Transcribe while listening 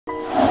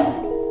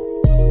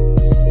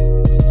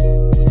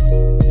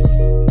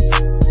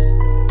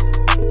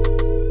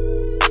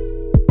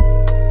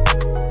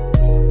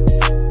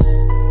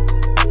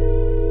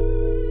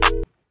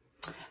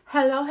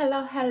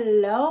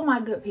Hello, my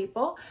good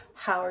people.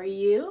 How are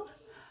you?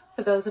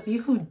 For those of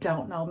you who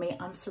don't know me,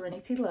 I'm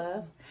Serenity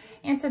Love.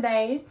 And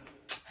today,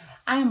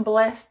 I am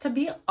blessed to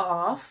be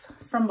off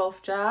from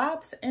both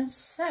jobs. And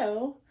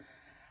so,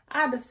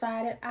 I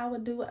decided I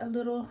would do a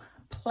little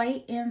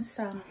play in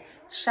some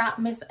Shop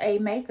Miss A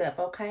makeup,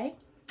 okay?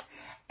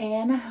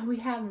 And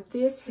we have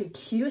this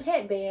cute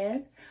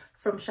headband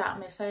from Shop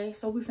Miss A.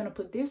 So, we're gonna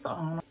put this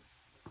on.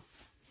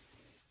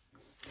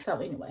 So,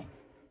 anyway.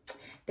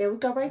 There we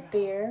go right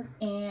there.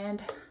 And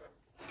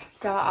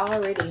y'all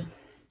already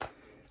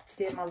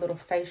did my little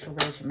facial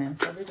regimen.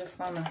 So we're just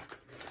gonna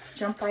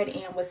jump right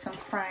in with some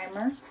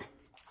primer.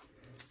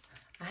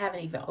 I haven't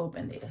even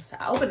opened this.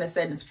 I opened the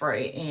setting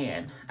spray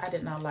and I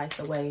did not like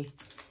the way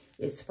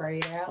it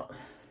sprayed out.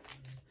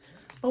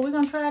 But we're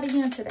gonna try it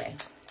again today.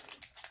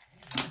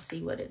 Let's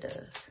see what it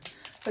does.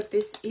 But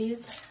this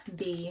is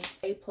the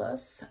A+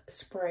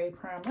 spray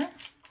primer.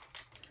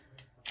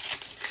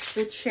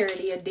 The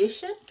charity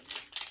edition.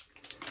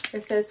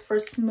 It says for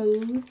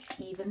smooth,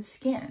 even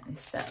skin.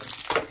 So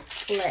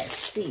let's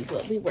see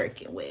what we're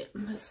working with.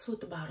 This is what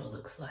the bottle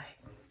looks like.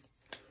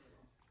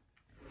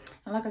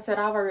 And like I said,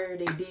 I've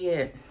already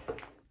did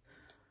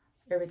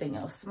everything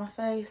else to my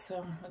face.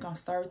 So we're going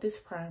to start with this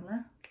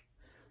primer.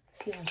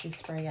 See how she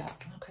spray out,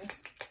 okay?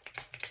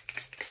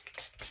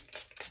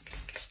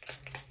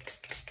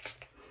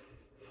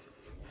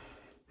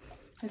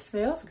 It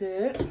smells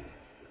good.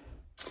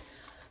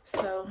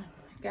 So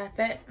got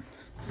that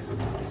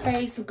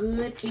face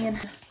good and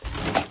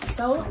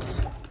soaked.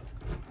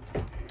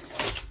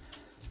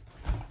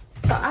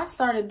 So I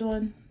started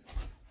doing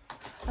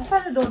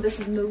this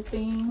new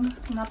thing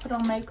when I put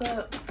on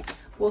makeup.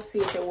 We'll see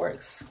if it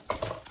works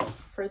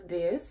for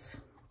this.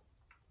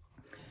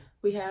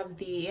 We have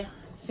the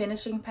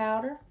finishing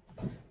powder,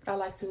 but I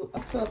like to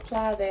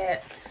apply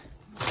that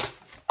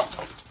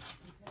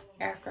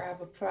after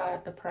I've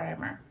applied the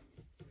primer.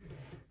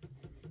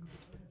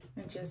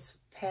 And just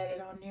pat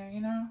it on there,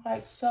 you know,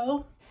 like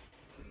so.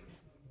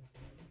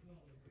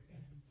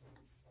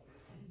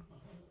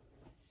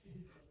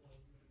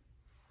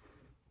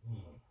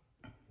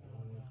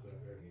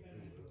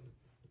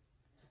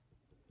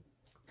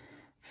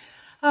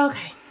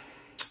 Okay,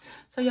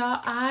 so y'all,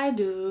 I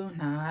do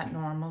not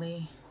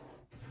normally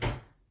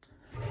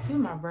do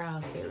my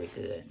brows very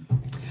good,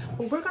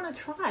 but we're gonna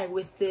try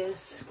with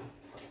this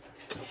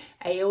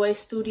AOA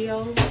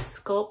Studio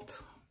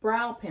Sculpt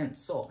Brow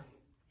Pencil,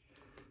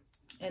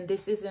 and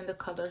this is in the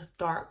color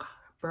dark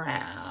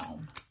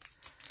brown.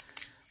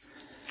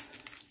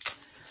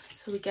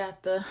 So we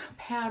got the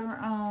powder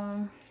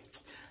on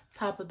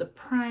top of the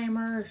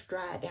primer. It's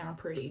dried down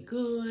pretty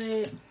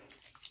good.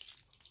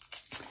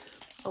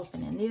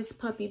 Opening this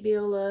puppy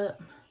bill up.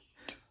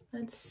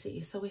 Let's see.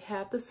 So we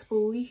have the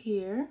spoolie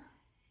here.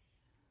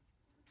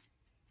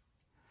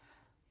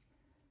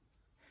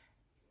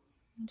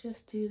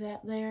 Just do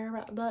that there,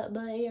 right about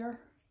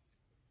there.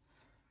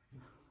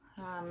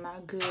 I'm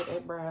not good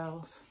at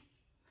brows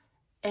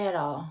at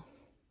all.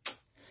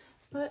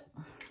 But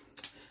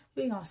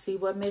we're gonna see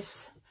what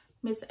Miss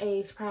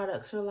A's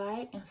products are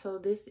like. And so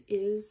this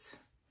is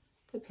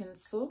the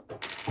pencil.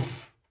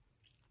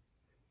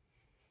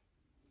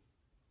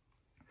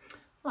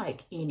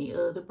 Like any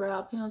other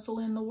brow pencil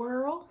in the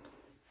world.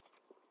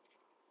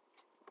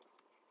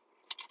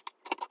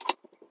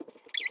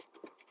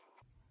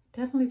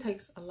 Definitely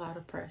takes a lot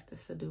of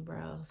practice to do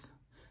brows.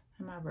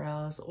 And my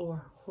brows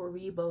are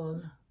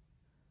horrible.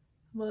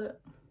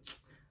 But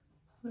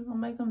we're gonna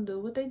make them do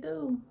what they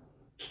do.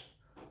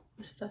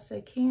 Or should I say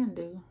can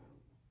do.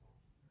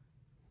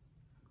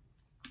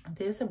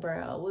 This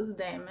brow was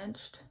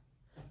damaged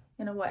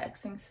in a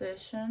waxing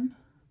session.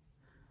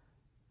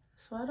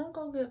 So I don't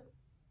go get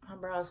my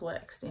brows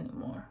waxed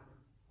anymore.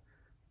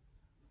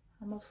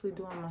 I mostly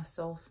do them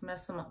myself,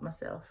 mess them up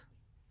myself.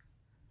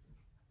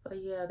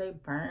 But yeah, they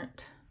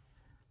burnt.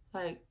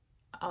 Like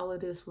all of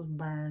this was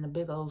burned, a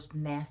big old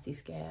nasty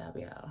scab,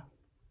 y'all.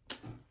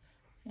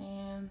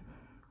 And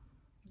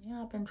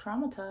yeah, I've been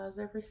traumatized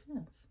ever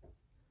since.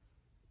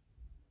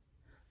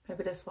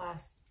 Maybe that's why I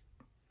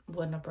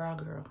wasn't a brow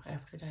girl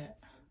after that.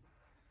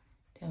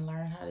 Didn't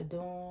learn how to do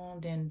them,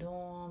 didn't do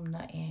them,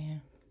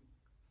 nothing.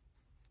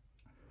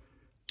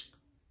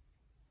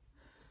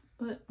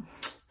 But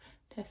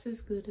that's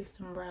as good as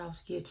them brows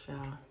get,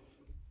 y'all.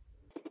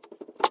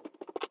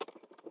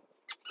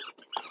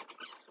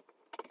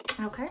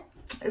 Okay,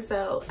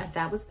 so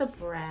that was the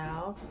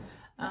brow.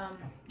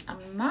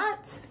 I'm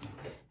not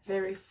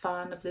very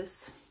fond of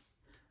this.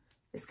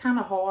 It's kind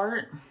of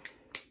hard.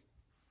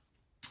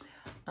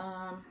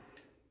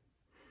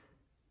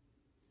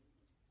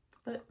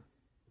 But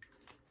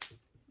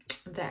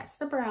that's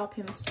the brow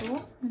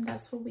pencil, and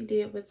that's what we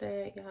did with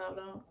that.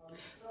 Y'all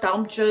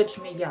don't judge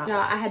me, y'all.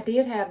 I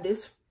did have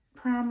this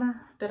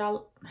primer that I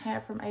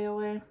had from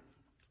AOA.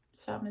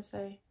 Shop Miss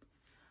A.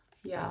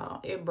 Y'all,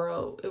 it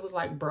broke. It was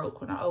like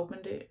broke when I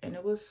opened it, and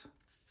it was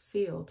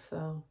sealed.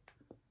 So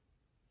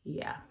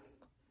yeah,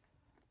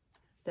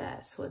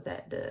 that's what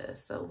that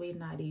does. So we're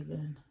not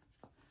even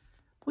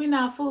We're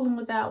not fooling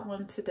with that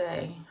one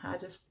today. I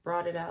just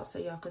brought it out so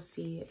y'all could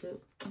see it.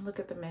 Look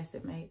at the mess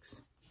it makes.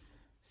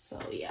 So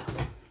yeah.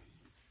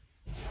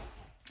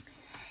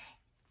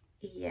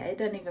 Yeah, it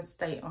doesn't even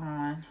stay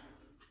on.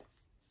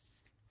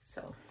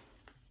 So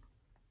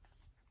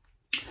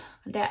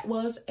that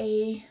was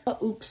a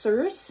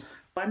Oopsers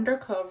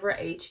Undercover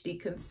HD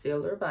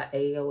Concealer by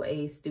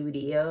AOA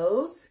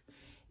Studios.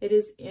 It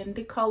is in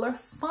the color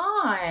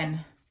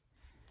Fawn.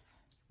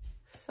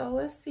 So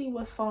let's see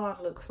what Fawn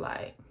looks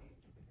like.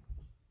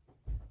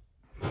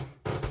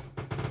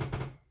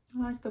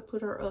 I like to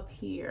put her up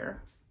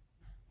here.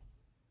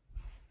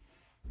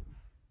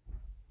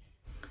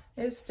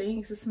 It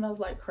stinks. It smells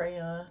like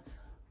crayons.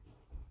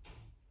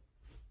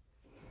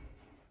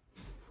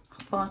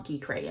 Funky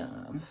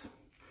crayons.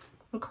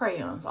 The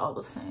crayons all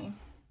the same.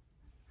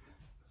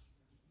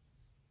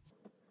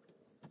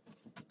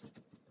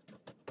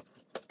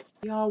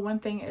 Y'all, one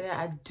thing that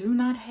I do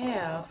not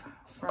have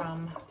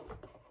from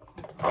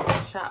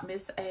Shop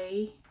Miss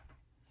A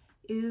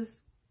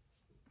is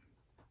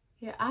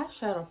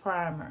eyeshadow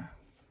primer.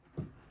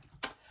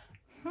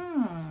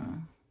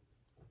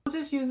 We'll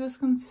just use this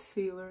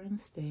concealer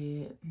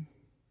instead.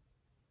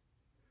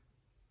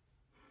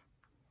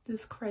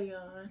 This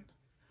crayon,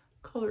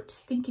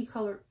 stinky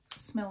colored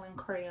smelling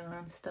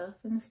crayon stuff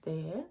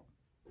instead.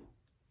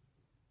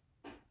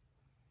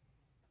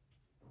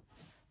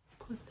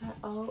 Put that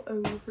all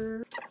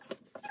over.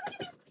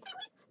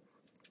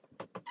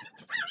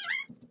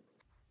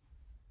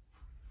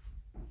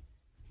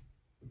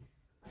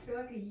 I feel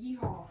like a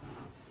yeehaw.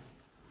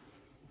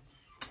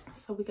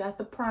 So we got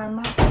the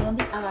primer on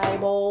the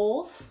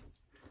eyeballs.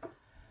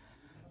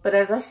 But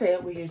as I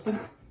said, we're using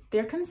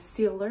their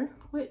concealer,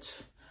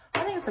 which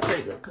I think it's a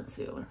pretty good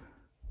concealer.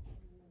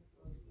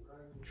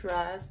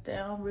 Dries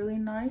down really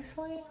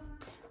nicely.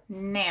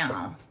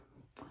 Now,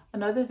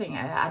 another thing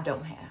I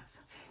don't have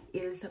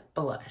is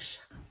blush.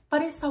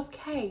 But it's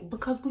okay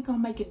because we're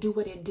going to make it do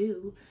what it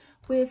do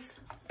with,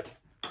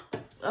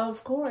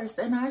 of course,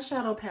 an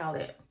eyeshadow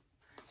palette.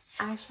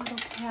 Eyeshadow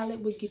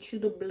palette will get you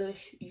the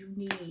blush you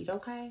need,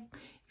 okay?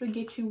 It'll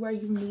get you where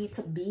you need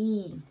to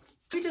be.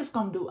 We're just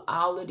gonna do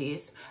all of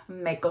this,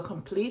 make a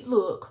complete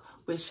look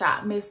with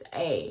Shop Miss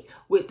A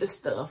with the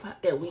stuff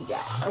that we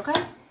got,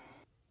 okay?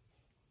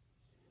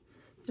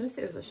 This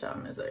is a Shop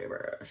Miss A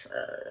brush.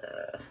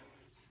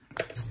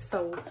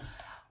 So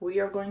we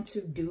are going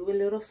to do a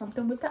little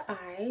something with the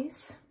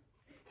eyes,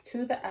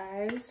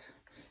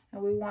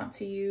 and we want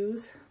to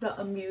use the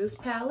Amuse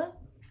palette.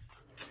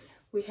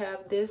 We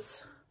have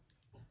this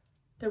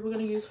that we're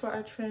gonna use for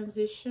our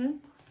transition.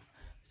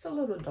 It's a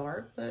little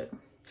dark, but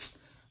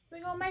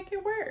we're gonna make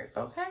it work,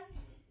 okay?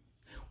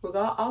 We're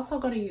also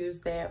gonna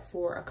use that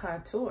for a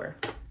contour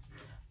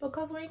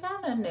because we ain't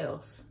got nothing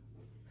else.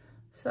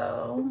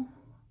 So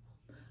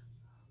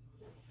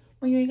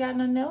when you ain't got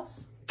nothing else,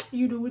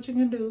 you do what you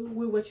can do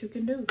with what you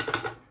can do.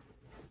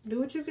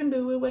 Do what you can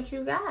do with what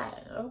you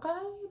got, okay,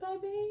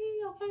 baby?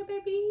 Okay,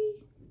 baby.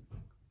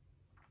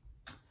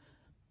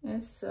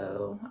 And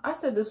so I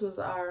said this was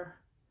our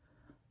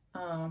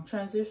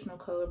transitional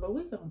color, but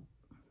we can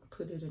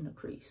put it in the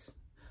crease.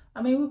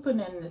 I mean, we're putting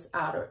it in this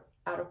outer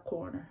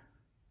corner.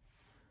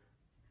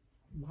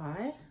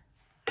 Why?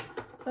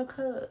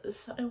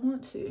 Because I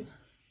want to.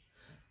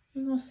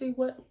 We're gonna see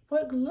what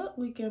look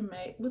we can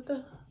make with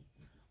the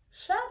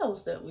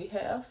shadows that we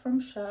have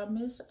from Shop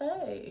Miss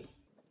A.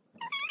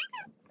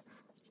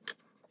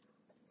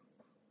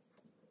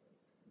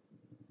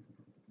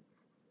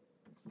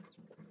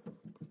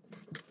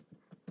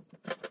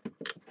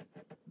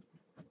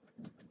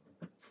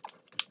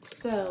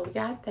 So we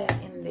got that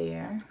in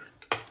there.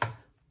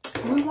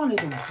 We want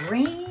to do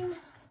green,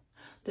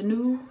 the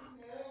new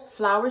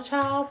Flower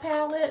Child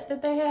palette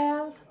that they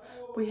have.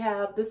 We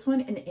have this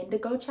one in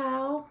Indigo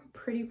Child,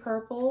 pretty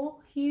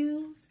purple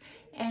hues,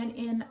 and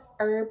in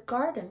Herb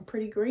Garden,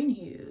 pretty green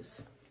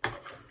hues.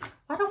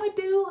 Why don't we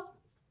do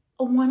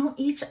one on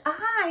each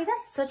eye?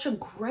 That's such a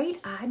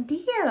great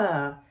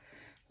idea.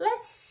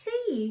 Let's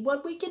see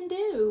what we can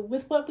do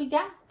with what we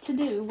got to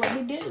do, what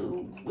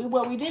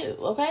we do,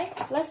 okay?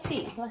 Let's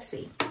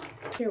see.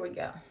 Here we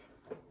go.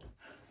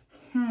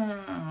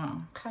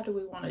 How do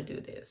we want to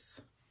do this?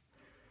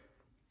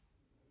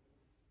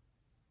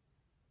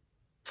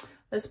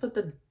 Let's put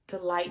the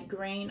light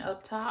green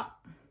up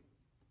top,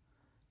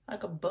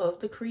 like above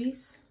the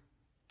crease.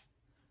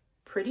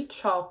 Pretty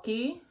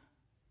chalky.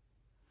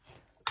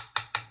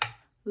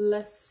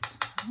 Let's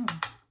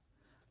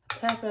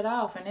tap it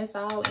off, and it's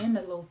all in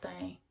the little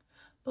thing.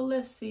 But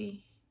let's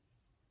see.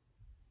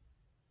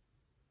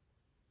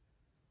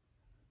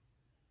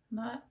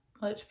 Not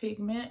much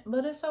pigment,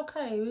 but it's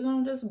okay. We're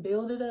gonna just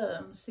build it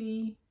up and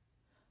see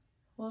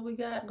what we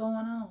got going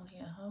on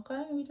here,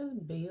 okay? We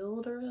just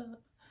build her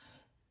up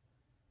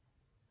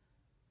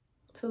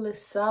till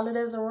it's solid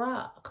as a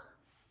rock.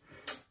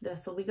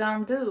 That's what we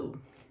gonna do.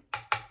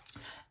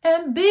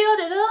 And build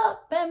it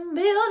up, and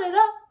build it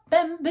up,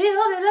 and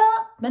build it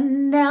up,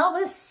 and now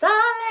it's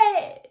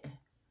solid.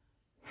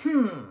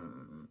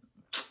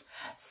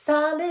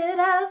 Solid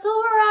as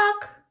a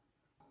rock.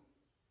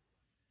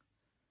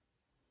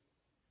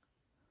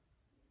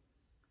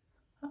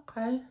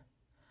 Okay,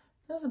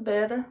 that's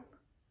better.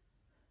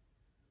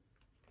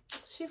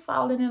 She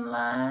falling in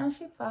line.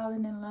 She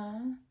falling in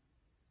line.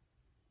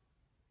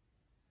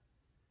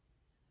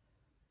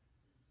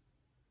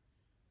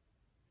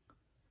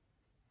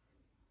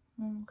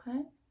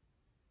 Okay.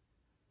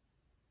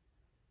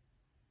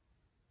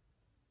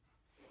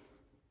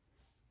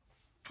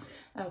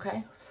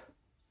 Okay.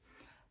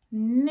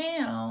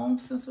 Now,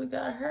 since we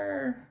got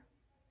her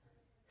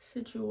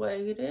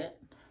situated,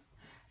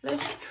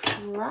 let's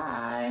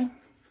try.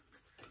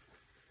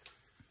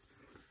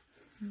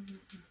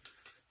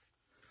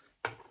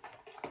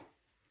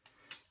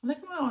 I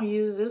think we're gonna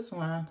use this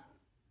one.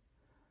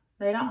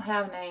 They don't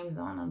have names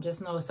on them,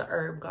 just know it's a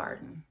herb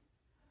garden.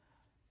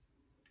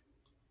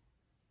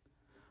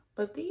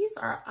 But these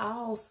are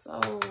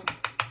also,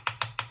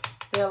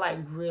 they're like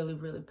really,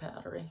 really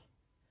powdery.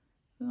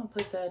 We're gonna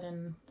put that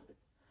in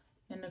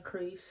the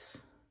crease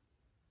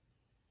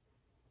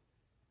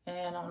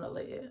and on the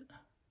lid.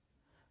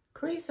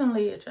 Crease and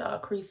lid, y'all,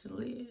 crease and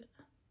lid.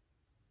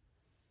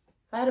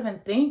 If I'd have been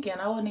thinking,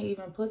 I wouldn't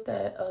even put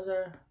that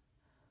other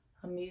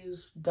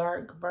Amuse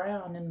dark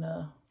brown in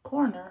the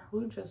corner.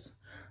 We just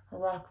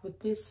rocked with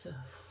this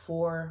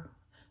 4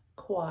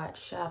 quad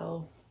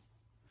shadow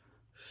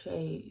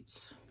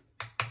shades.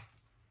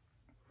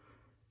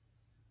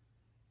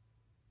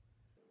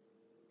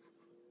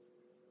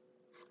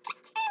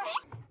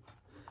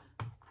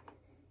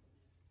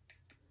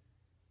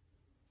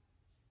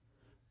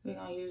 We're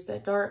gonna use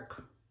that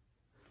dark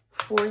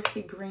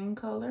foresty green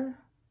color.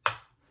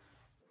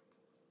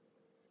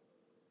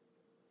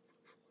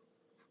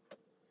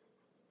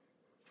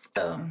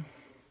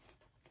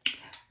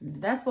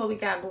 That's what we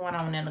got going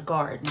on in the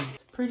garden.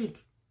 Pretty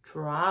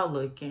dry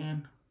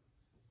looking,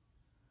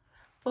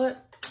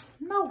 but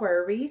no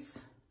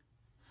worries.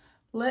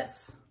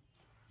 Let's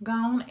go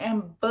on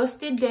and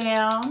bust it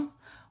down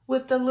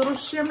with the little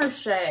shimmer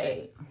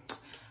shade.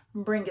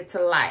 Bring it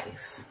to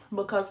life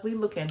because we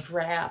looking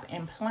drab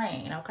and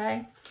plain,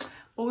 okay?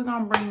 But we're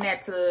gonna bring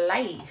that to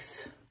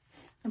life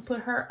and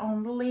put her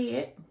on the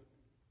lid.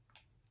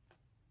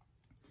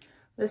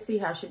 Let's see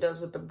how she does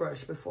with the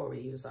brush before we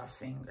use our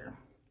finger.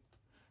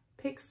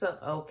 Picks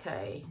up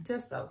okay,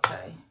 just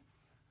okay.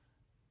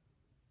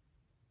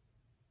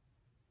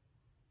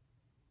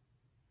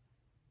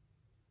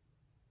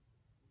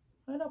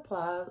 It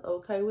applies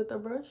okay with the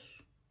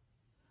brush.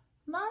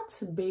 Not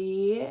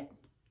bad.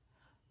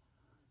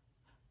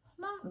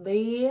 Not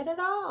bad at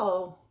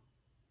all.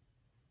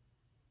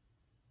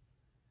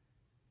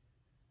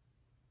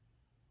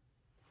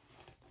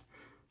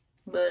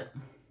 But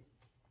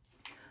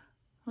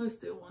I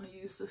still want to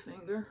use the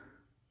finger.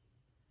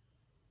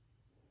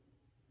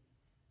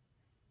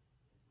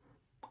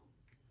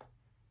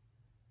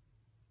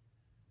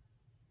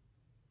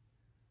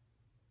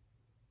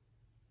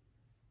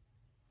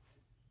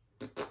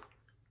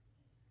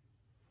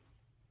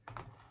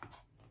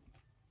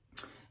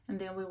 And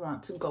then we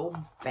want to go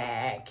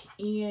back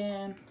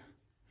in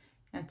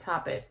and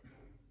top it.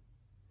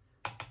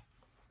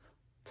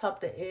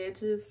 Top the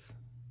edges.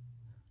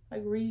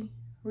 Like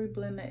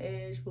reblend the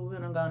edge, but we're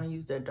not gonna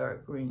use that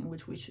dark green,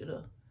 which we should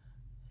have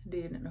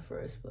did in the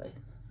first place.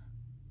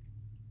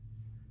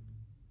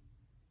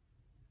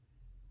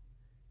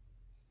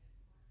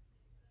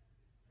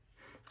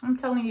 I'm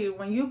telling you,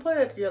 when you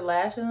put your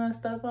lashes and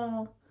stuff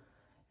on,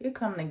 it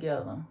come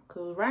together.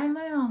 Cause right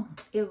now,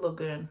 it's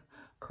looking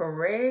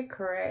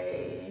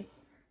cray.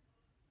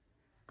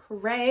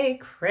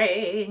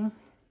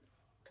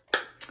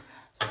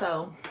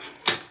 So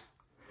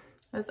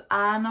that's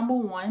eye number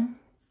 1.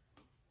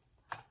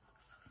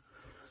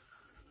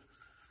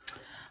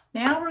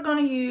 Now we're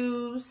gonna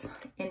use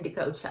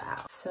Indigo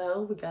Child.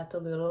 So we got the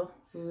little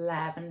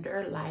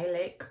lavender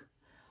lilac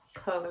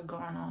color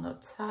going on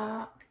up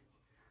top.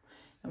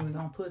 And we're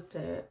gonna put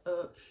that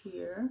up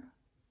here.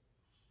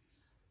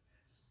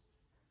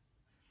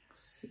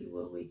 See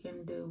what we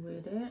can do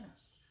with it.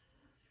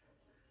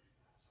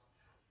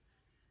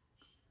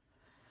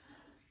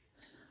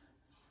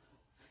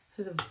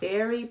 This is a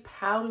very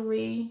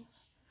powdery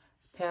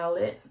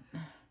palette.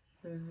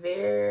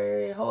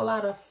 Whole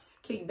lot of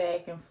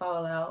kickback and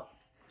fallout.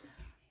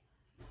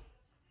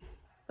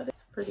 But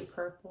it's pretty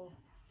purple.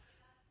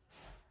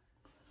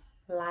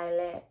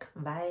 Lilac,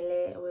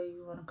 violet, whatever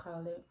you want to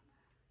call it.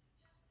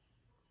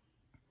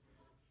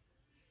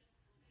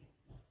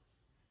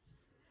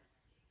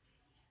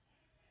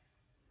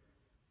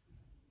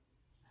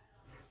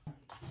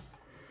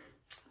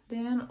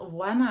 Then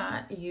why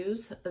not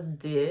use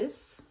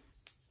this?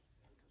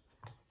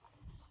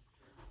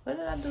 What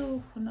did I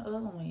do from the other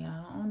one,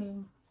 y'all? I don't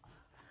even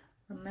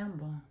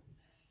remember.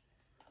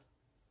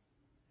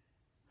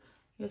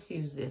 Let's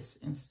use this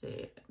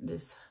instead.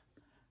 This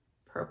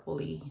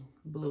purpley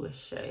bluish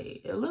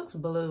shade. It looks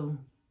blue,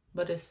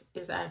 but it's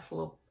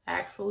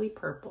actually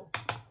purple.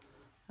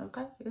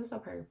 Okay, it's a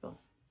purple.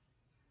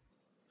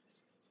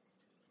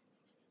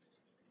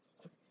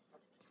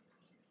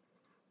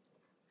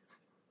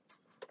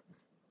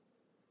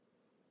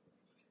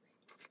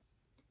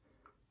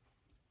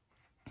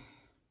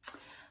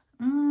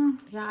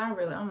 Yeah,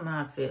 I'm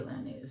not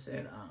feeling this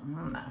at all.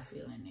 I'm not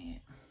feeling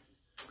it.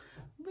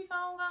 We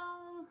gonna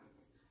go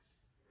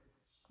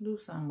do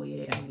something with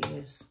it, I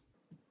guess.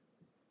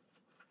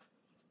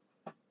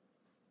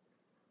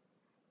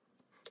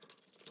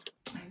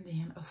 And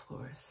then, of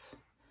course,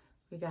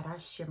 we got our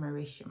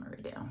shimmery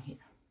down here.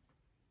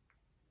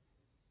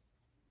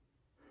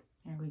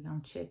 And we're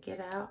gonna check it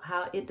out,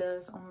 how it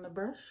does on the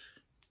brush.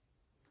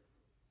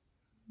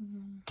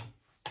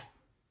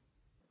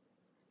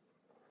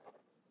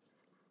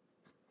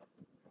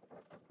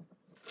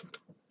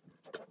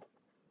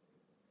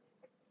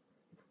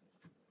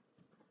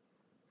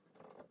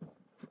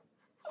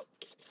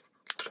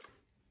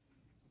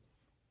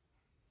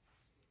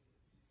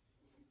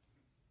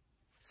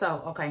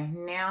 So, okay,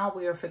 now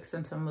we are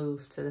fixing to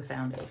move to the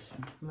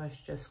foundation. Let's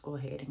just go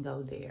ahead and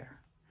go there.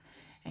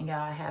 And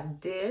y'all, I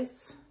have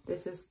this.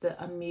 This is the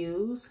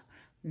Amuse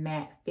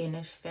Matte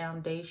Finish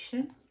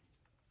Foundation.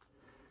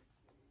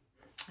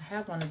 I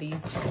have one of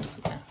these.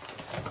 Yeah.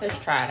 Let's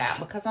try it out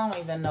because I don't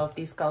even know if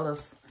these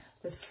colors,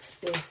 this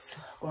is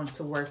going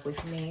to work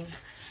with me.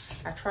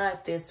 I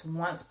tried this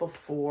once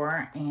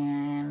before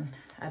and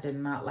I did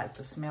not like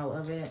the smell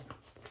of it.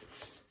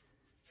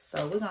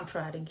 So we're gonna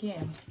try it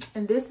again.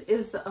 And this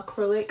is the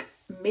acrylic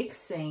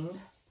mixing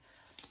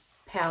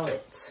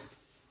palette,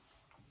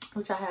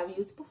 which I have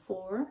used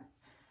before.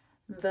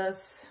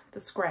 Thus the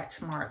scratch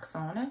marks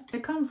on it.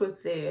 It comes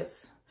with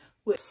this,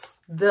 with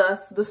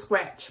thus the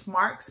scratch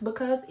marks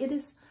because it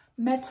is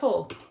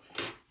metal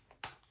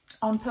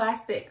on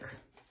plastic,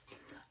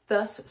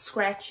 thus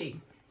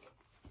scratchy.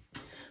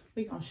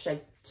 We're gonna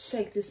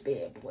shake this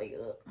bad boy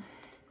up.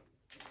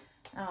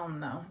 I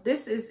don't know.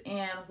 This is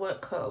in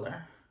what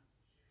color?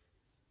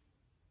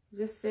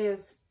 This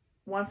says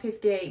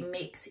 158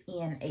 mix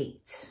in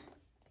 8.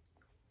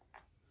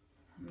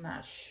 I'm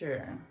not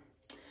sure.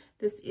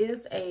 This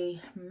is a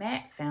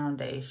matte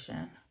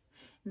foundation.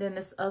 And then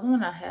this other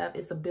one I have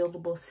is a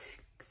buildable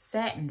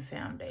satin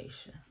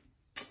foundation.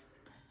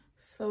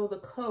 So the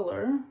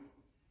color,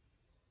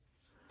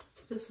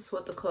 this is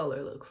what the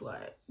color looks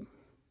like.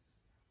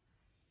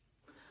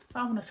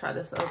 I'm gonna try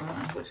this other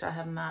one, which I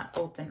have not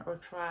opened or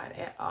tried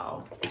at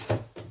all.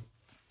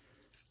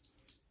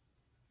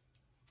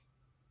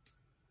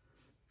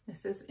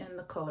 This is in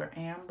the color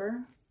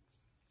Amber.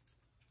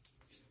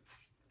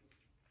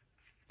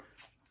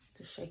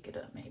 To shake it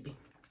up maybe.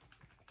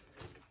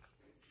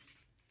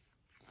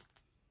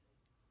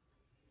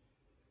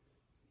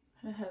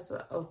 It has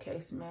an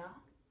okay smell.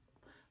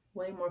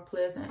 Way more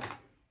pleasant.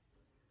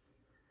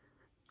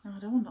 I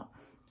don't know.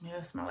 Yeah,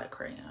 it smells like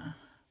crayon.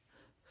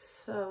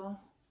 So,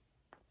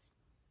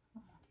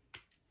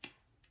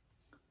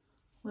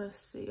 let's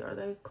see, are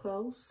they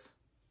close?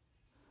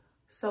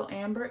 So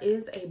Amber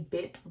is a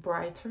bit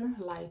brighter,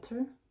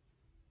 lighter.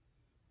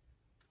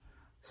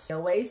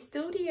 Away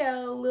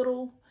Studio,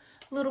 little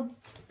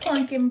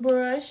pumpkin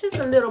brush. It's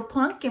a little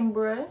pumpkin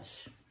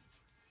brush.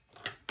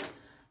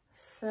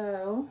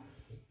 So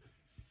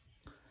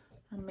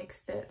I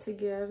mix that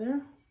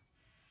together.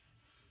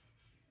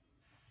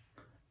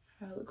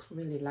 That looks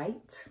really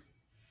light.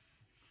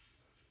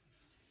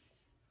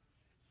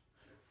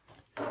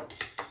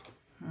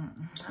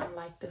 I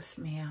like the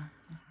smell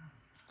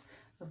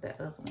of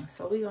that other one.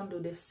 So we're gonna do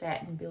this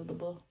satin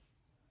buildable.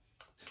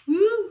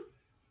 Woo!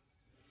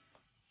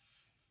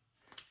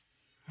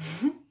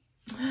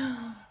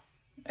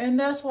 And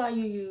that's why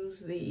you use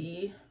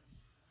the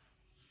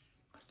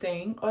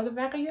thing or the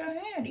back of your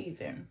hand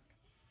even.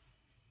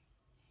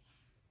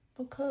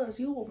 Because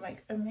you will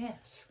make a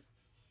mess.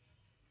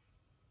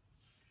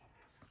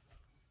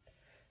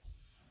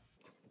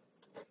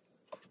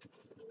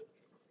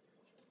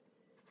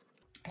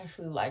 I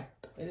actually like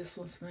the way this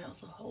one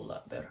smells a whole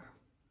lot better.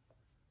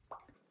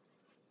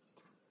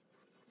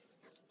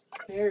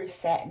 Very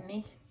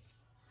satiny.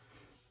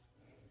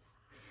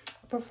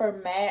 I prefer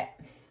matte.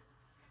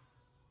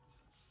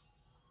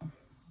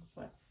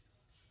 But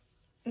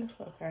it's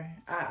okay.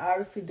 I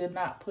obviously did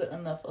not put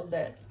enough of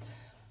that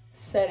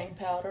setting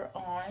powder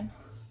on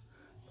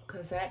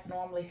because that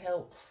normally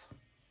helps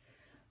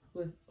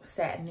with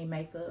satiny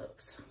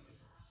makeups.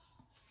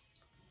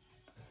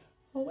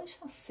 Well, we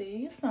shall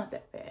see. It's not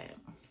that bad.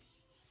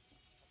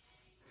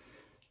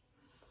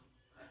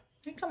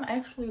 I think I'm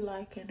actually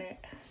liking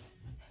it.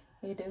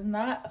 It is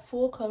not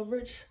full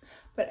coverage,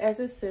 but as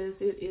it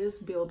says, it is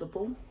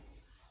buildable.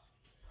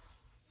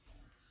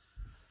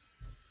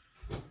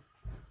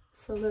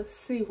 So let's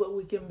see what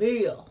we can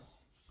build.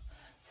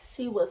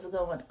 See what's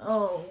going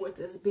on with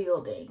this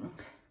building.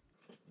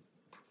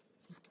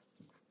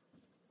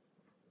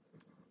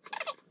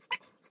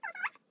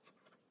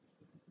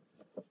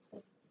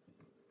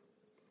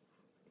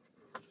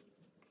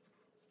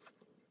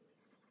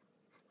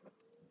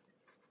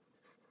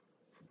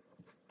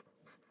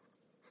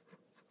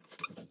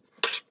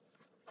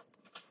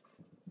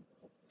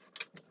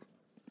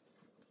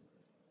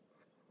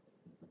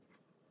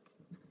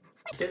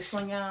 This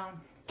one, y'all,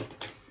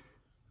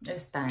 it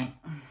stank.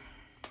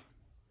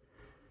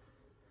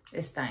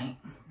 It stank.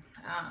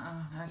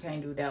 I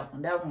can't do that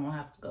one. That one will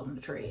have to go in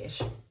the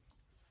trash.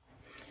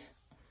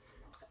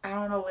 I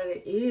don't know what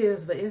it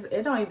is, but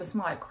it don't even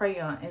smell like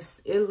crayon.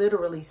 It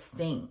literally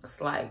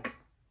stinks like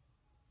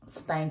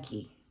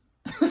stanky.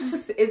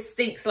 It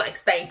stinks like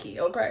stanky,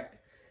 okay?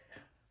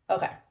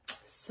 Okay,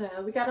 so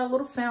we got a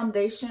little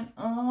foundation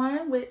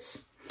on, which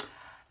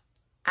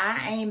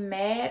I ain't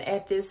mad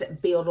at this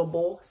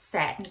buildable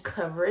satin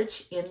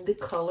coverage in the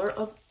color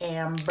of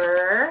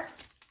amber.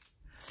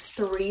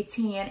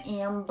 310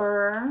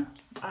 amber.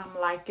 I'm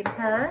liking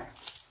her.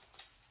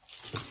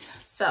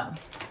 So,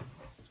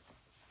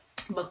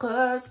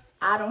 because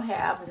I don't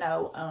have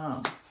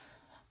no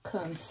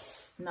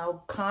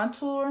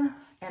contour,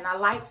 and I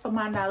like for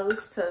my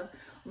nose to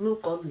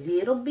look a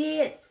little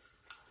bit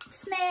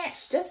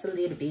snatched, just a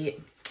little bit,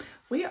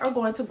 we are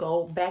going to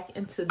go back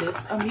into this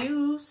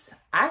Amuse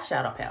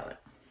eyeshadow palette.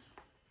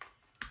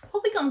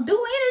 What we gonna do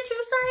in it,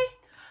 you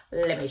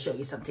say? Let me show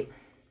you something.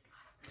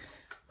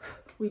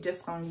 We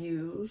just gonna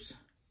use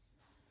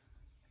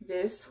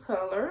this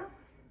color.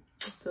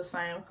 It's the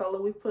same color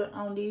we put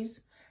on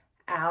these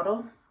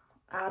outer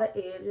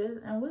edges,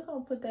 and we're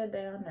gonna put that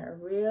down there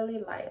really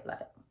light.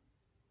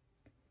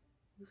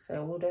 You say,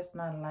 well, that's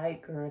not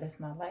light, girl, that's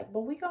not light,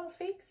 but we gonna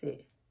fix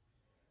it.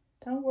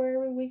 Don't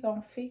worry, we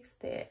gonna fix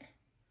that,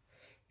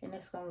 and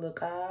it's gonna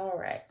look all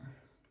right.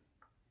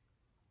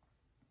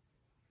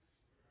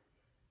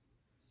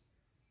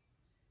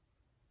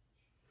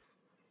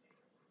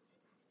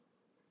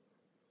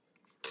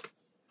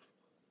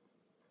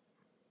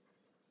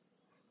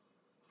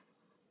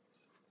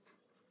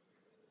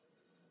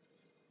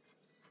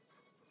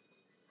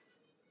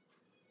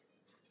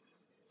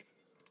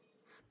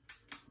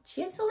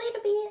 Just a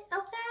little bit,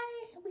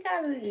 okay? We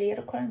got a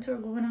little contour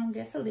going on,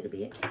 just a little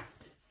bit.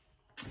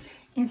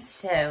 And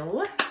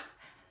so,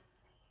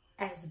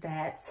 as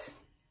that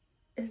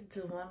is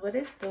doing what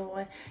it's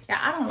doing. Yeah,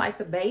 I don't like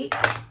to bake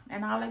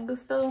and all that good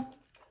stuff,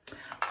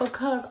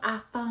 because I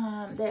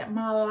find that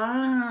my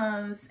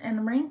lines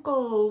and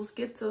wrinkles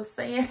get to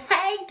saying,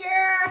 hey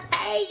girl,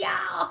 hey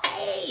y'all,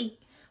 hey,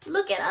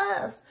 look at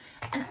us.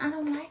 And I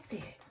don't like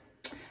that.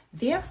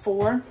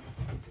 Therefore,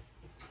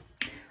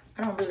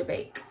 I don't really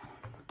bake.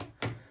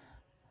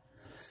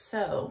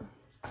 So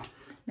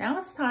now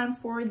it's time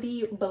for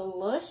the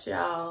blush,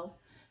 y'all,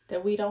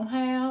 that we don't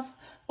have.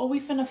 Well, we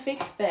finna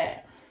fix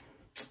that.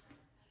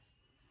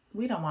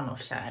 We don't want no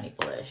shiny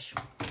blush.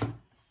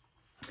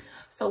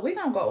 So we're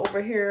gonna go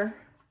over here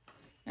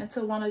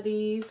into one of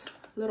these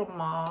little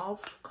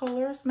mauve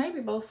colors, maybe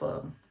both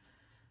of them.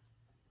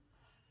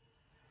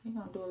 We're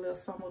gonna do a little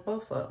something with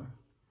both of them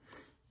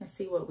and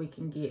see what we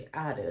can get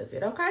out of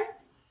it, okay?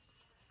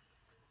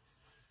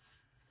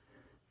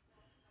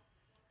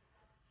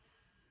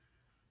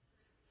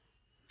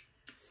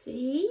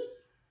 See?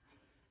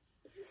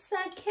 It's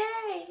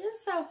okay,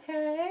 it's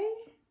okay.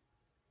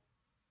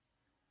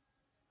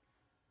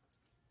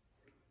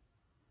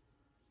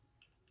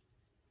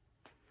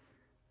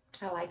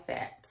 I like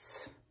that.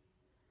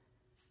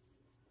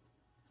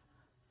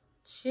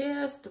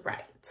 Just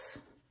right.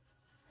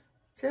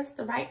 Just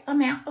the right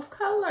amount of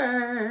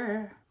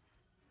color.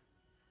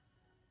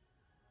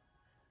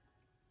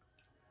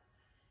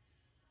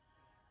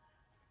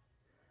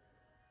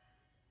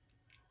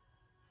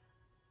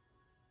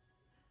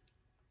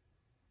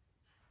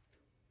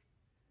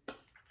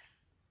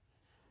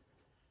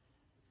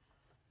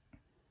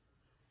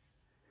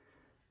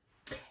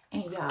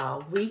 And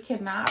y'all, we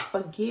cannot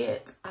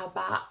forget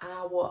about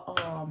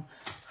our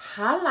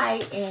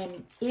highlight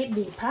and it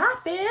be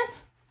popping.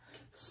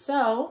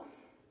 So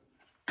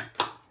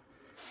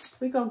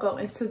we're gonna go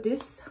into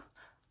this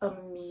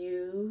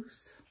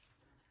Amuse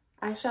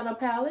eyeshadow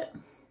palette.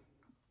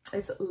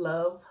 It's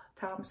Love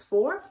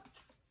 ×4.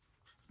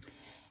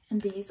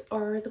 And these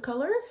are the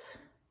colors.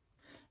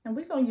 And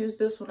we're gonna use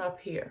this one up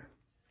here.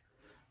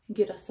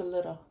 Get us a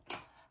little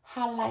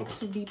highlight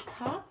to be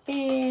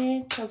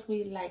popping, because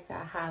we like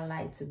our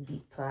highlight to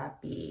be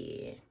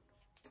popping.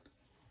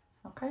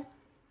 Okay.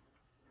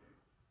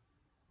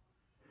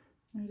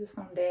 I'm just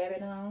gonna dab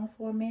it on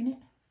for a minute.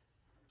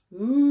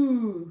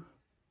 Ooh.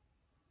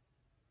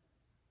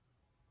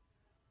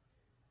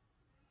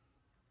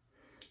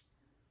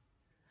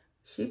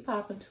 She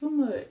popping too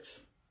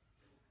much.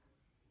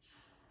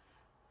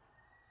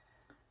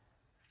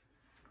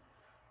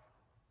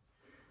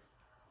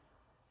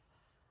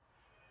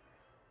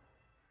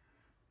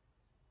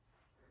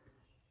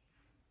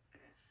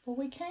 But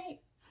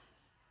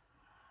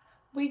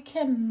we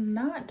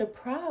cannot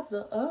deprive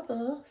the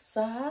other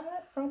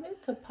side from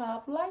it to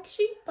pop like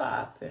she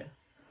popping.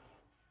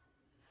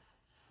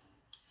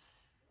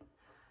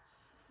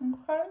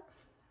 Okay.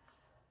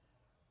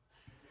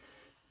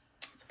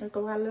 So let's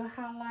go out a little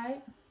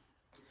highlight.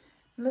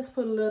 Let's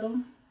put a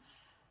little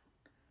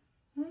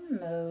on the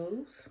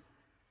nose.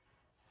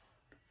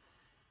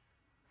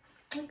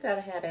 You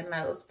gotta have that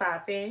nose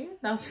popping.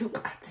 No, you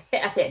got to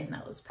have that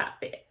nose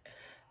popping.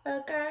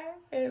 Okay,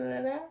 look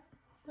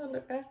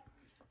at that.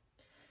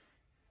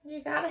 You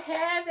gotta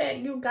have it.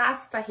 You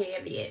got to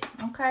have it.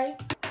 Okay.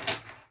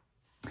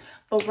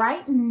 But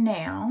right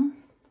now,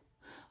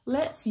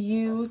 let's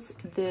use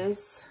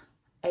this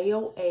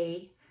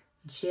AOA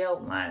gel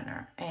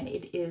liner, and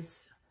it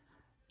is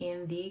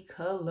in the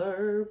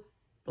color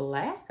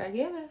black, I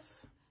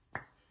guess.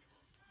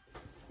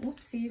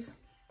 Oopsies.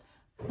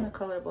 In the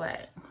color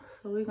black.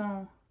 So we're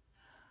gonna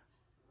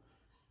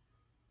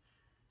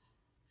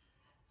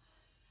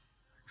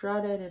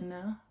draw that in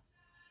there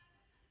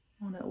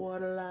on that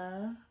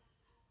waterline,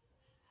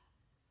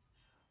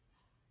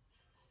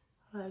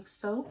 like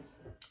so.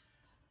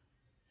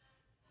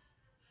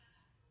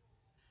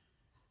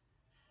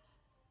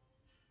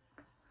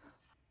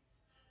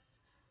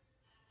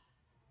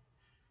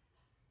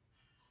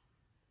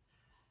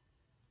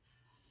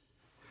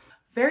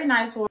 Very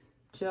nice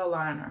gel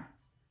liner.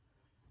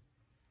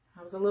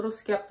 I was a little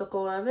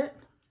skeptical of it,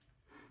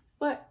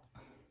 but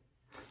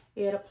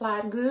it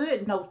applied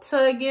good. No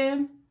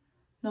tugging,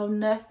 no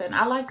nothing.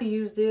 I like to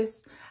use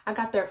this. I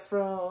got that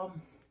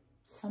from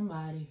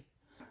somebody.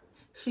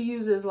 She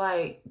uses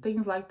like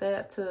things like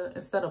that to,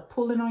 instead of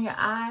pulling on your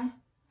eye.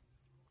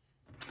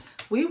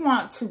 We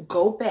want to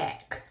go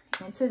back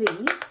into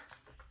these,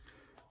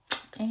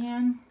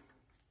 and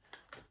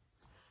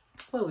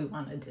what we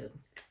want to do.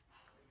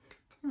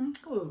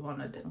 What we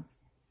want to do.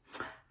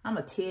 I'm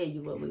going to tell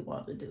you what we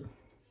want to do.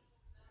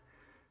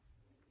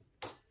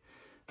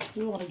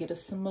 We want to get a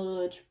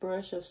smudge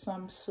brush of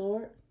some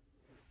sort.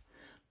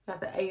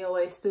 Got the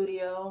AOA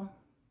Studio,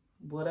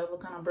 whatever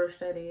kind of brush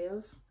that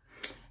is.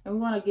 And we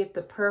want to get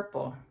the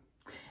purple.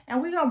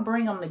 And we're going to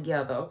bring them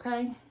together,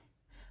 okay?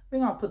 We're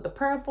going to put the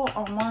purple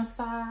on one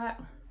side,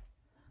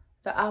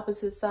 the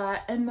opposite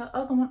side, and the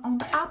other one on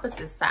the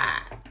opposite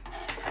side.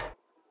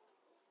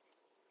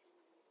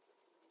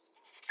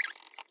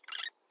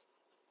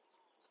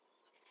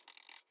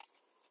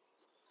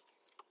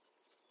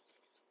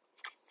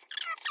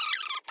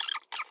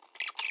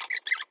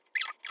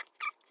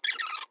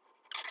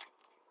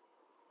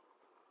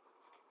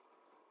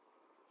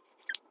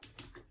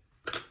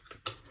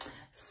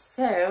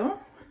 So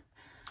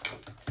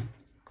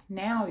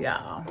now,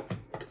 y'all,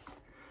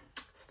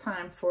 it's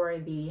time for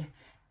the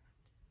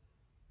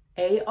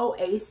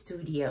AOA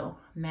Studio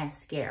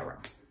mascara.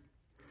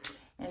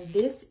 And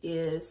this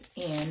is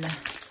in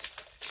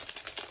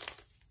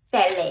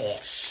Fat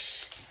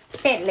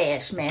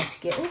Lash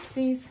mascara.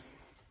 Oopsies.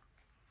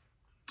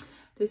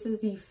 This is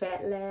the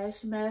Fat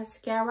Lash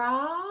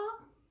mascara.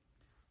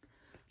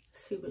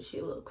 Let's see what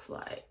she looks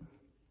like.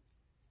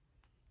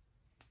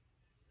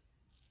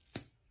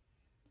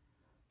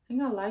 I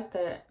think I like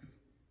that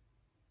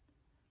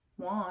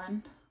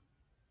wand.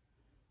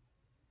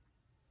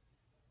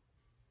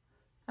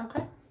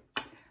 Okay,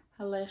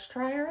 now let's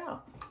try her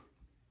out.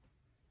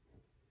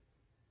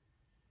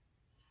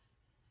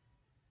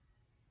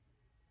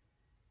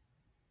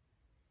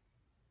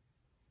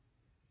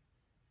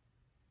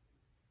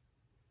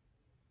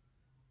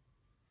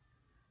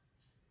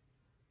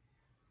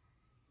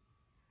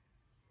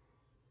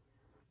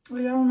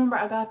 Well, y'all remember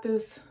I got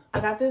this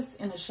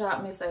in the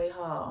shop Miss A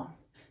haul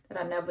that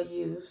I never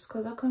used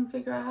because I couldn't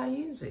figure out how to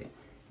use it.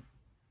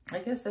 I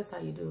guess that's how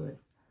you do it.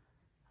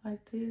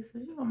 Like this.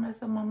 But you're gonna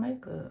mess up my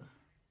makeup.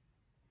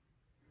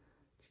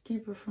 Just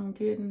keep it from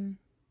getting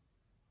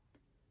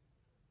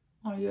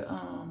on your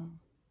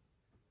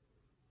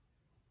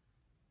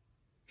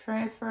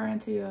transfer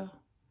into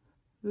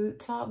your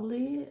top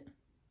lid.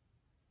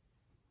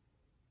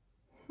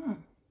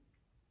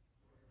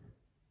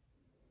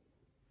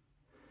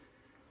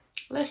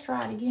 Let's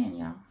try it again,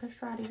 y'all. Let's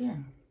try it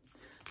again.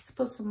 Let's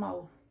put some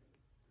more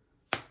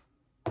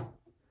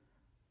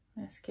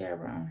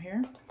mascara on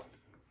here.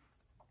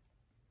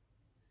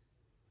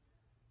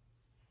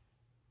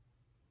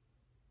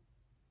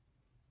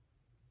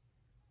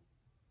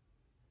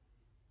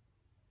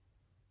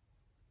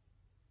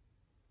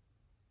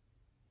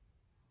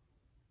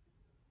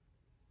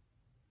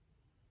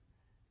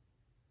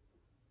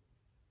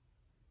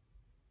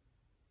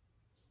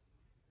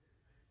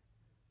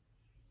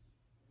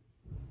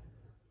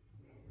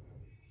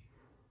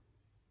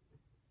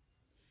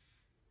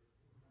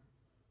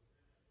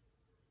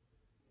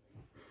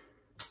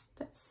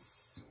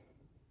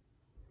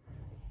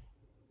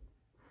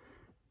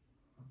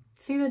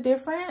 See the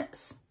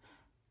difference?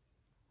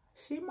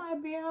 She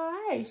might be all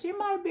right. She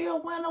might be a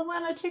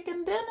winner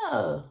chicken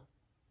dinner.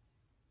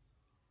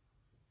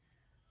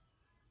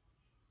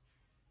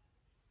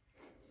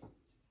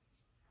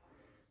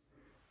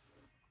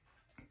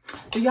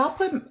 Do y'all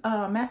put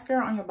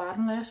mascara on your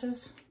bottom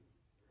lashes?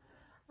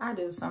 I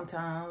do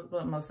sometimes,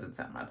 but most of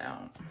the time I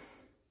don't.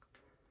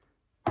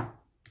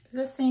 It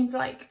just seems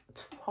like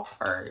too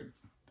hard.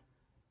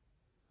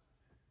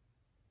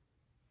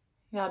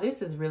 Y'all,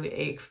 this is really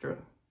extra.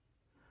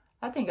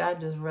 I think I'd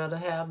just rather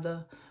have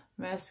the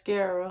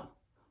mascara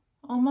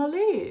on my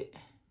lid.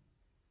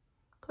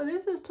 Because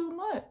this is too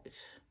much.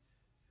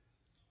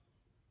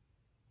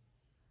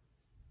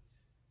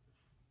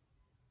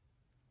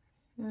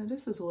 Yeah,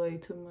 this is way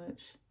too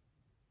much.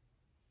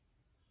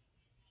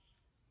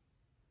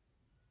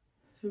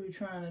 What we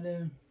trying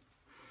to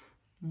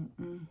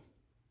do?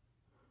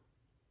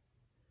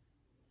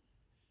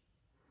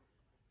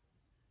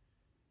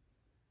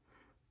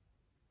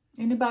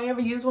 Anybody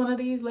ever use one of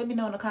these? Let me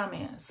know in the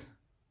comments.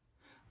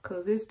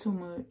 Cause it's too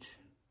much.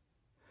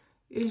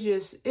 It's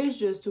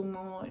just too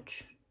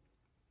much.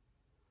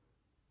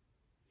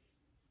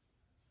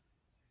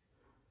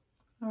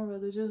 I'd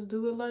rather just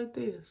do it like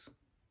this.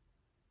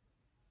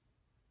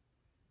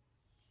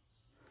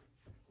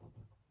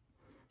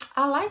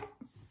 I like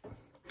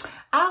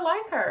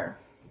her.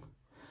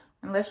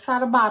 And let's try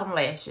the bottom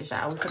lashes,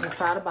 y'all. We're gonna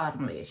try the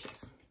bottom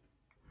lashes.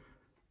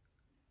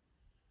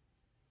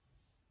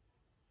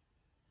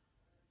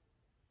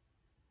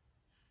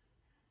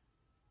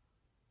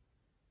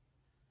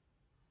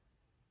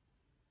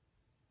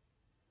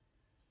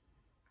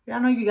 Y'all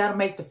know you gotta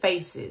make the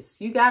faces.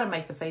 You gotta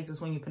make the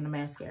faces when you put the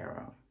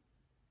mascara on.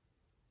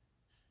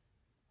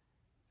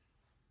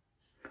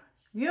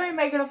 If you ain't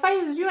making the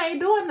faces, you ain't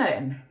doing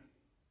nothing.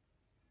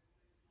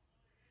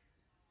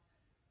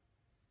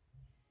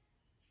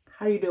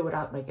 How do you do it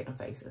without making the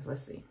faces?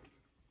 Let's see.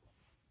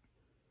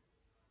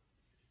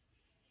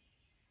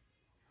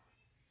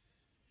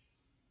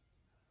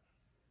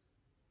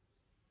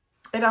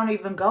 It don't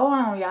even go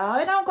on, y'all.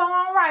 It don't go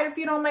on right if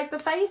you don't make the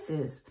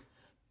faces.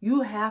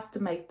 You have to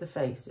make the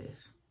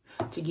faces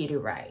to get it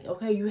right,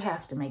 okay? You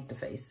have to make the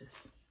faces.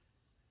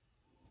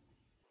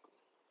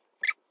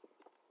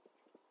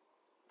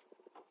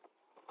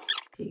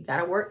 So you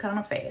gotta work kind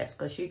of fast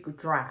because she could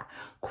dry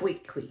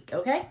quick,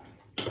 okay?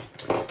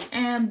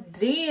 And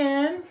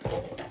then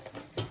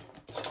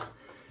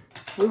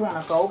we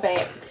want to go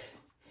back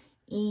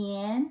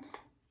in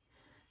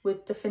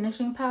with the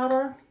finishing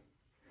powder,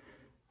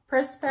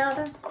 pressed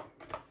powder,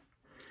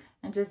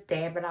 and just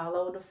dab it all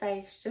over the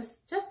face.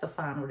 Just a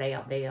final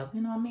dab,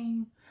 you know what I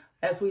mean?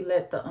 As we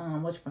let the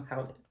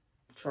whatchamacallit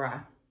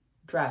dry.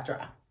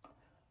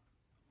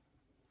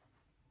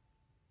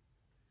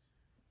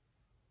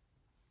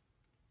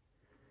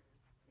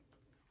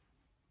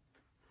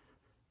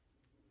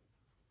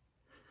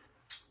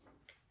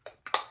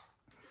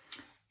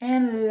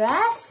 And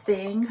last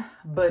thing,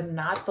 but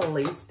not the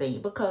least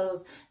thing,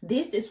 because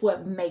this is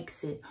what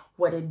makes it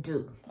what it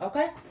do,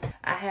 okay?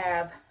 I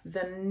have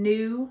the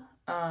new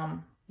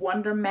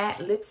Wonder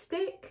Matte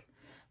lipstick.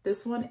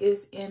 This one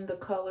is in the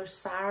color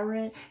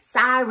Siren.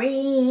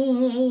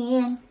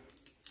 And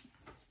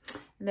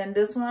then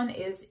this one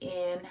is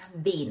in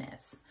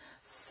Venus.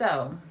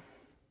 So,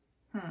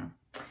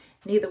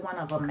 neither one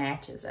of them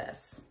matches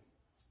us.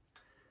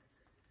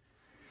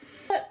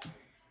 But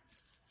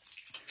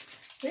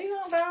we're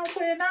going to go and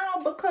put it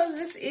on because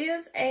this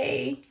is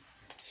a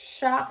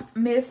Shop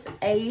Miss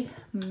A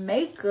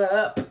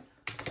makeup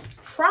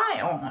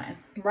try on,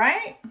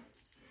 right?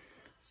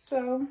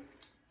 So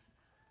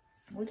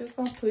we're just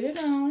going to put it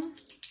on,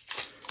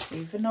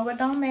 even though it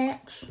don't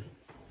match.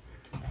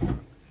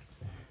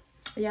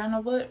 Y'all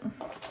know what?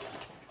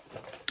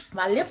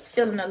 My lips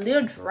feeling a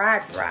little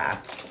dry.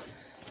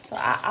 So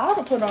I ought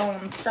to put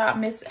on Shop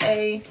Miss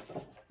A.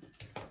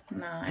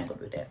 Nah, I ain't going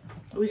to do that.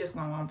 We're just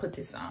going to put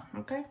this on,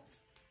 okay?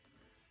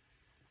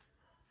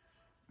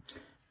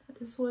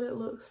 This is what it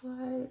looks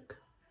like.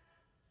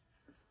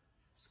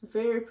 It's a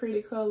very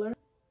pretty color.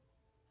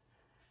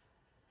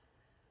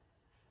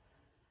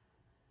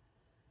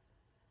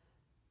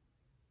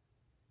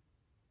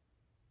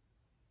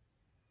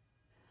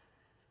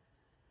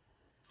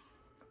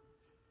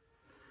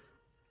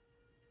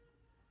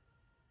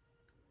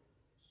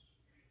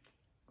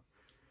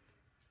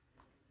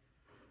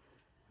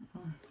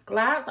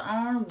 Glides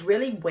on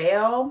really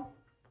well.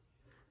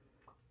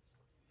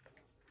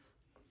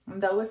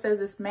 And though it says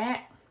it's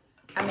matte,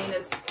 I mean,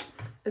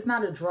 it's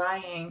not a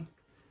drying,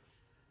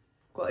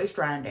 well, it's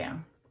drying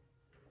down.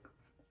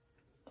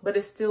 But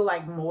it's still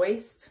like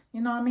moist,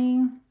 you know what I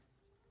mean?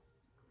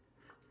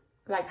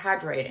 Like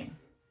hydrating.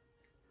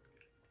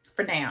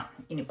 For now,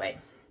 anyway.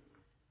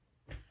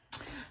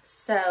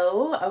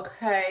 So,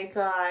 okay,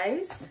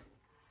 guys.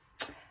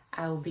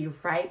 I will be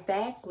right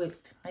back with,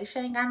 make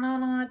sure I ain't got no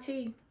on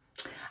tea.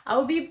 I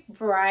will be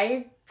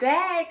right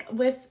back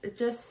with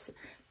just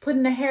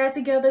putting the hair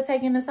together,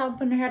 taking this out,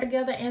 putting the hair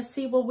together, and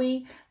see what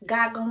we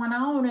got going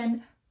on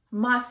and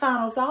my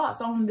final thoughts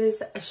on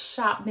this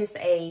Shop Miss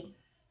A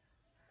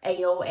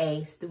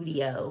AOA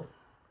studio,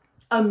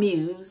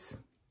 Amuse,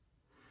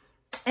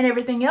 and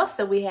everything else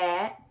that we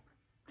had.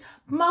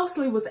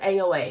 Mostly was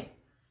AOA.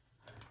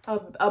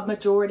 A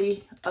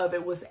majority of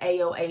it was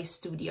AOA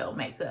studio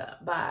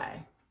makeup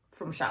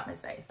from Shop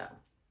Miss A. So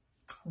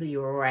be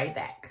right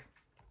back.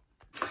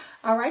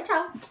 All right,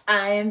 y'all,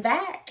 I am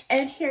back,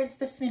 and here's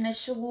the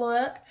finished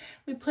look.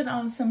 We put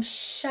on some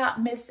Shop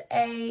Miss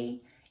A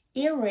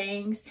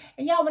earrings,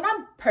 and y'all, when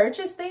I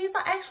purchased these,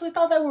 I actually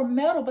thought they were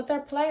metal, but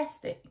they're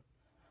plastic.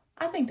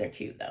 I think they're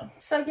cute though.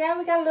 So yeah,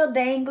 we got little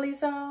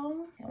danglies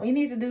on. We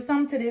need to do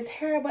something to this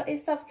hair, but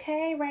it's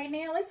okay right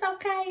now. It's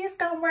okay. It's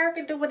gonna work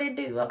and do what it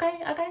do. Okay,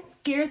 okay.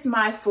 Here's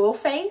my full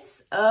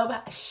face of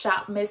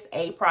Shop Miss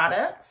A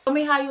products. Tell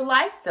me how you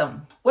liked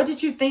them. What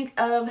did you think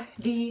of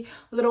the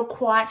little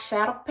quad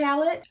shadow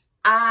palette?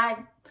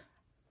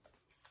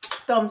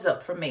 Thumbs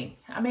up for me.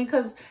 I mean,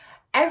 because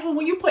actually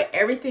when you put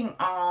everything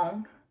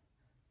on,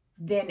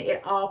 then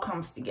it all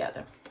comes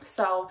together.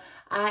 So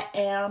I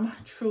am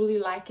truly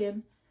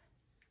liking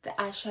the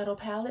eyeshadow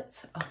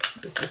palettes. Oh,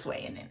 it's this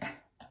way in it.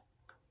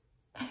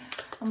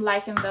 I'm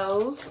liking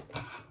those.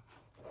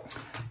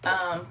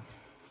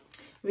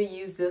 We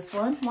use this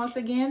one once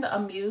again, the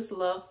Amuse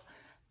Love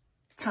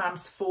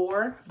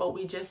 ×4, but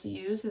we just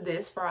use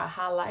this for our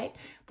highlight.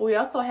 But we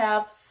also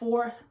have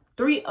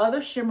 3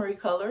 other shimmery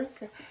colors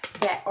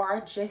that are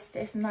just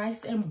as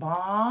nice and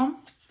bomb.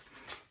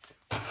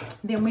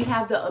 Then we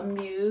have the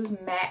Amuse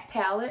Matte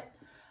Palette.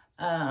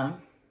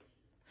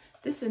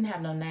 This didn't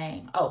have no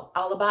name. Oh,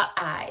 All About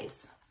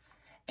Eyes.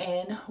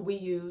 And we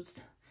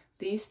used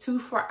these 2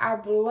 for our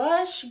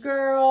blush,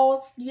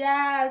 girls.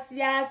 Yes,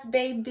 yes,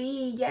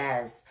 baby,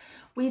 yes.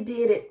 We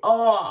did it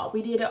all.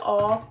 We did it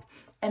all.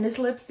 And this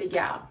lipstick,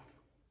 y'all,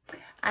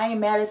 I ain't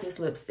mad at this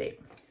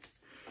lipstick.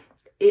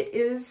 It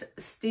is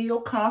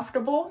still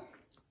comfortable.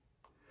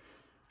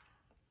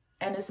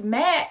 And it's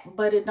matte,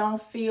 but it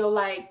don't feel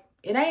like,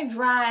 it ain't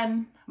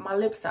drying my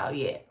lips out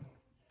yet.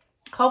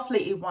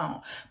 Hopefully it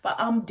won't. But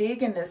I'm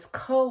digging this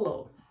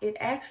color. It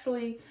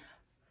actually,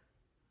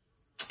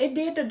 it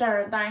did the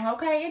darn thing,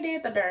 okay? It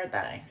did the darn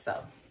thing.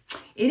 So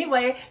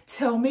anyway,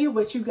 tell me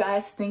what you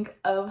guys think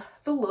of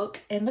the look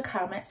in the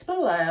comments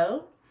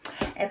below.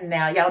 And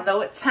now y'all know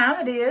what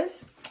time it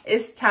is.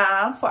 It's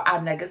time for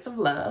our nuggets of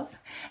love.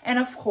 And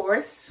of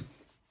course,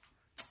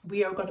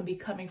 we are going to be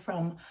coming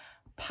from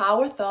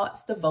Power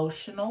Thoughts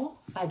Devotional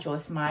by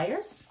Joyce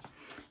Myers.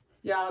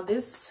 Y'all,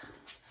 this,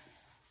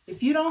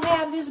 if you don't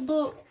have this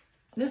book,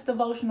 this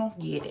devotional,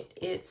 get it.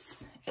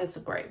 It's a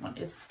great one.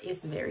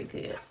 It's very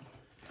good.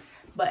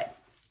 But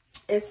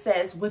it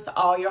says, with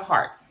all your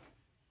heart.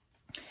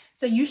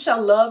 So you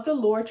shall love the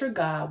Lord your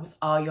God with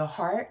all your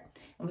heart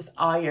and with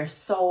all your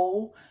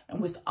soul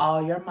and with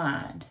all your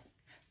mind.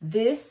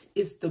 This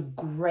is the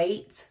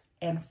great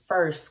and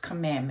first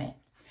commandment.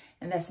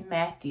 And that's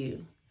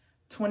Matthew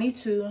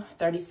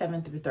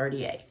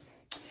 22:37-38.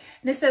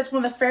 And it says,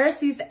 when the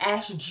Pharisees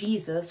asked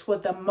Jesus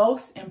what the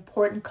most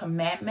important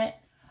commandment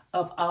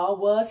of all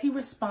was, he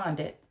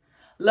responded,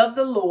 love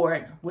the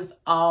Lord with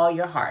all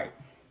your heart.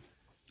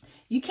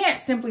 You can't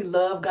simply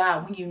love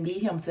God when you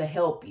need him to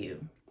help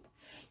you.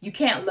 You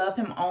can't love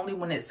him only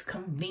when it's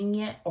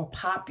convenient or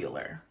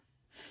popular.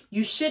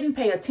 You shouldn't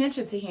pay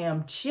attention to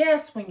him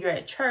just when you're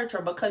at church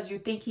or because you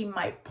think he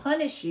might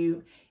punish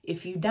you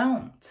if you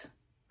don't.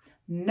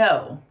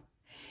 No,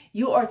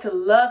 you are to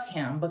love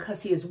him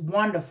because he is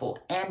wonderful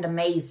and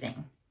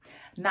amazing,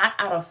 not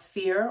out of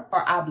fear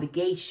or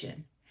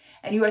obligation.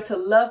 And you are to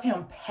love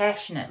him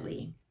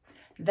passionately.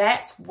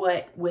 That's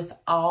what with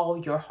all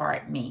your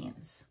heart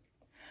means.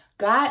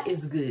 God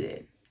is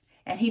good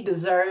and he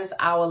deserves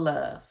our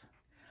love.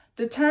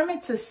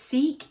 Determined to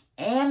seek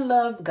and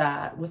love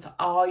God with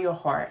all your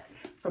heart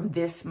from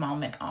this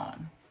moment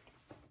on.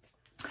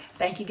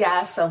 Thank you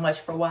guys so much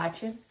for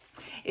watching.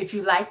 If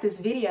you like this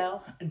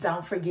video,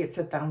 don't forget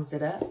to thumbs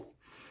it up.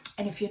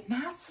 And if you're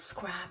not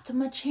subscribed to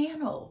my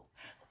channel,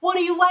 what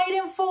are you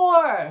waiting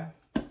for?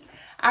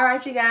 All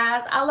right, you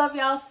guys, I love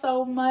y'all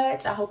so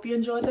much. I hope you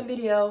enjoyed the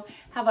video.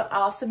 Have an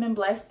awesome and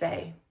blessed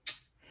day.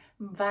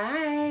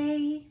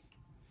 Bye.